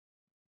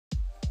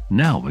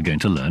Now we're going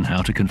to learn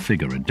how to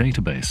configure a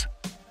database.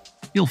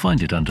 You'll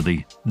find it under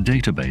the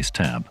Database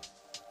tab.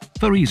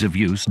 For ease of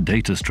use,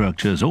 data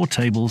structures or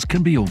tables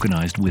can be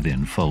organized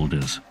within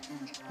folders.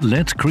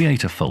 Let's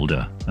create a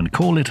folder and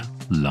call it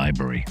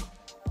Library.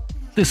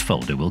 This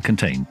folder will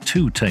contain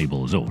two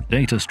tables or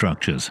data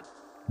structures,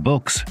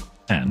 books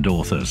and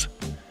authors.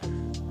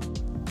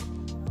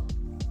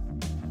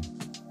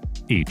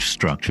 Each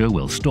structure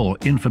will store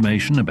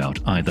information about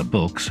either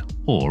books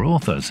or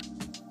authors,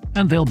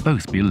 and they'll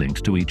both be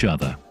linked to each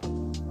other.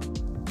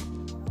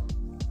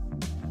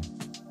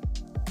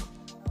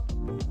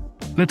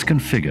 Let's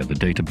configure the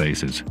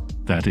databases,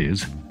 that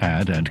is,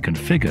 add and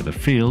configure the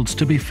fields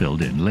to be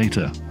filled in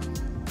later.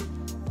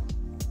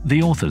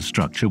 The authors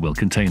structure will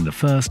contain the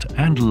first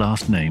and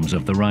last names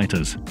of the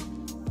writers.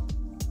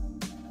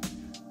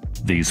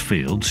 These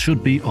fields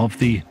should be of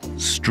the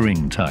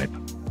string type.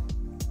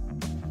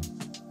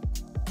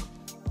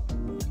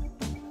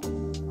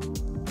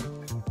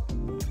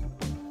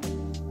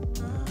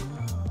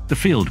 The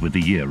field with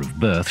the year of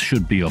birth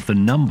should be of the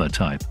number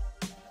type.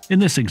 In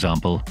this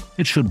example,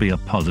 it should be a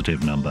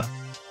positive number.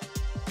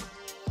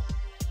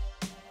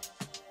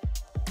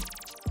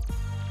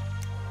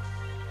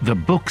 The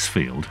books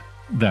field,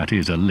 that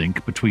is a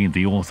link between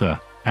the author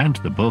and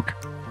the book,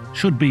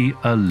 should be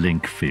a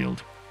link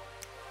field.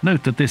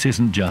 Note that this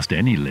isn't just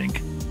any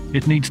link.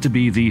 It needs to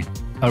be the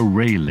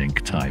array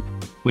link type,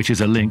 which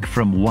is a link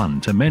from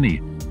one to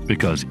many,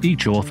 because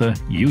each author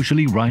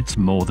usually writes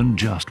more than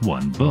just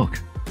one book.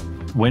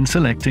 When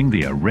selecting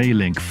the array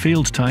link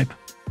field type,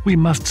 we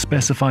must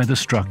specify the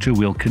structure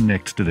we'll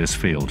connect to this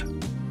field.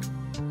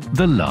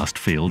 The last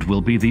field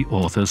will be the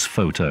author's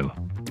photo,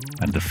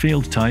 and the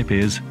field type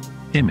is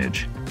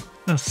image,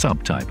 a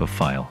subtype of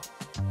file.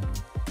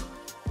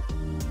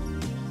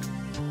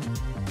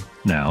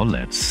 Now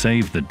let's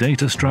save the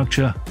data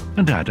structure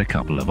and add a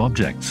couple of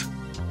objects.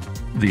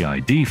 The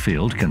ID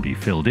field can be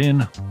filled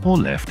in or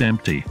left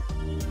empty.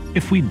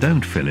 If we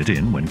don't fill it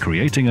in when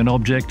creating an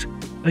object,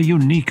 a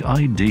unique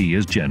ID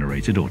is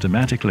generated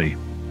automatically.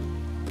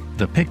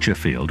 The picture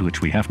field,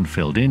 which we haven't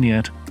filled in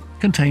yet,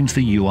 contains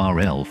the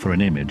URL for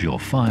an image or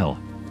file.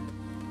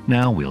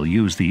 Now we'll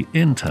use the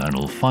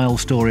internal file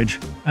storage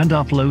and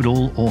upload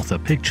all author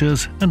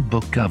pictures and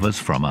book covers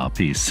from our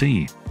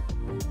PC.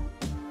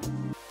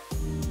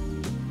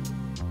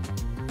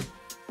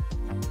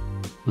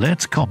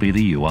 Let's copy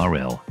the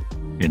URL,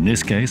 in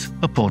this case,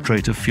 a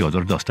portrait of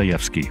Fyodor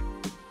Dostoevsky.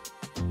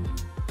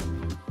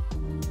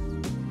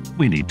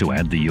 We need to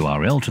add the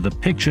URL to the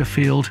picture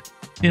field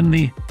in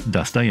the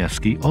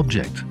Dostoevsky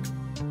object.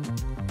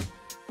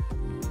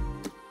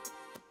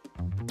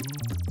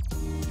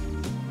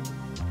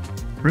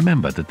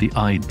 Remember that the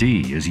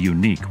ID is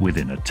unique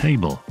within a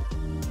table.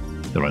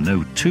 There are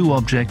no two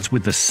objects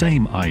with the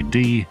same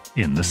ID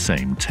in the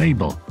same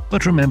table,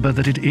 but remember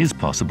that it is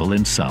possible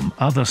in some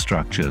other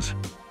structures.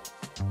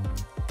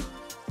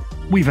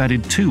 We've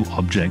added two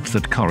objects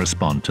that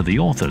correspond to the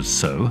authors,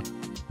 so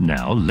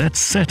now let's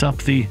set up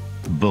the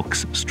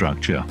books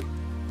structure.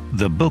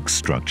 The books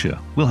structure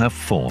will have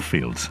four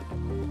fields.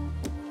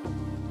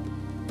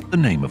 The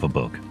name of a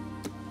book.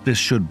 This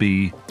should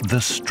be the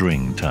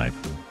string type.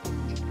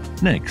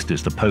 Next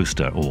is the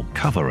poster or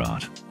cover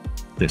art.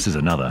 This is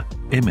another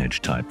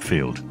image type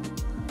field.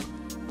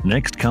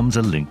 Next comes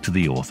a link to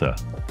the author.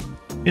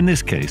 In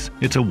this case,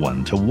 it's a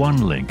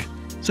one-to-one link,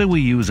 so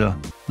we use a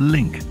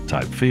link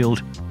type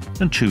field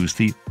and choose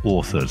the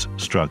author's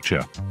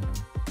structure.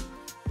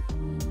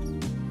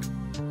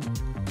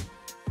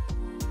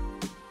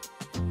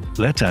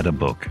 Let's add a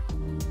book.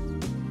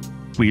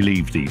 We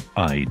leave the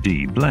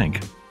ID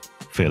blank,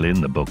 fill in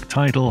the book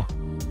title,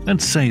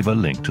 and save a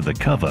link to the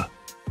cover.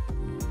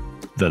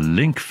 The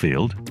link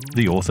field,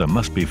 the author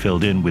must be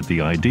filled in with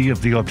the ID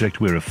of the object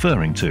we're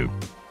referring to.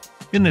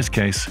 In this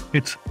case,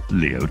 it's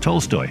Leo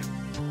Tolstoy,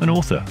 an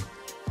author.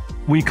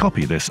 We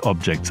copy this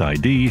object's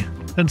ID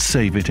and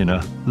save it in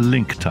a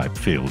link type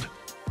field.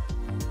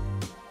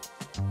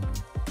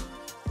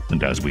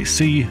 And as we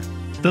see,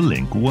 the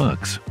link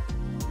works.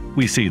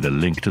 We see the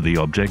link to the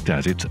object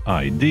as its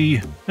ID,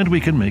 and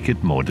we can make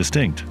it more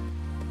distinct.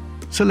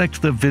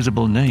 Select the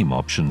visible name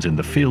options in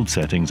the field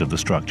settings of the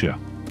structure.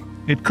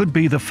 It could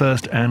be the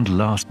first and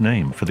last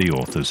name for the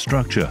author's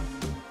structure,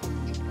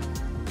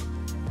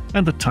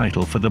 and the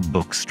title for the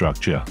book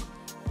structure.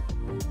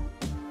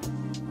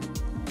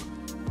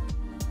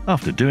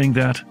 After doing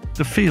that,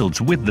 the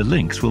fields with the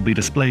links will be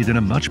displayed in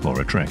a much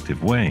more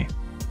attractive way.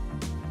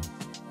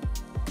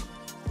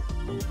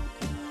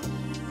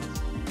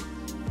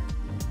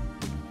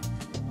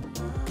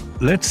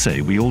 Let's say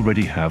we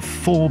already have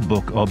 4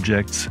 book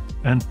objects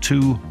and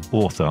 2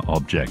 author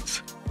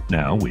objects.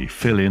 Now we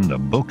fill in the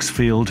books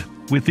field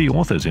with the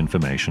author's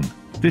information.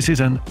 This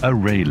is an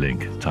array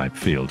link type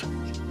field,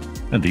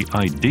 and the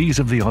IDs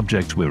of the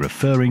objects we're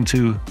referring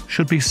to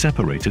should be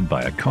separated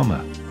by a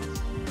comma.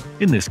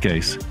 In this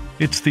case,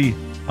 it's the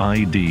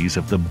IDs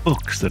of the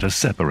books that are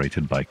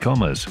separated by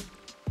commas.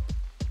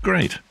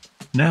 Great!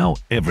 Now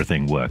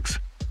everything works.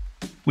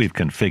 We've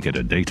configured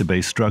a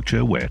database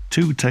structure where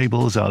 2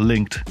 tables are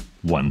linked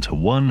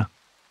one-to-one,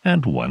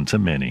 and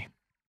one-to-many.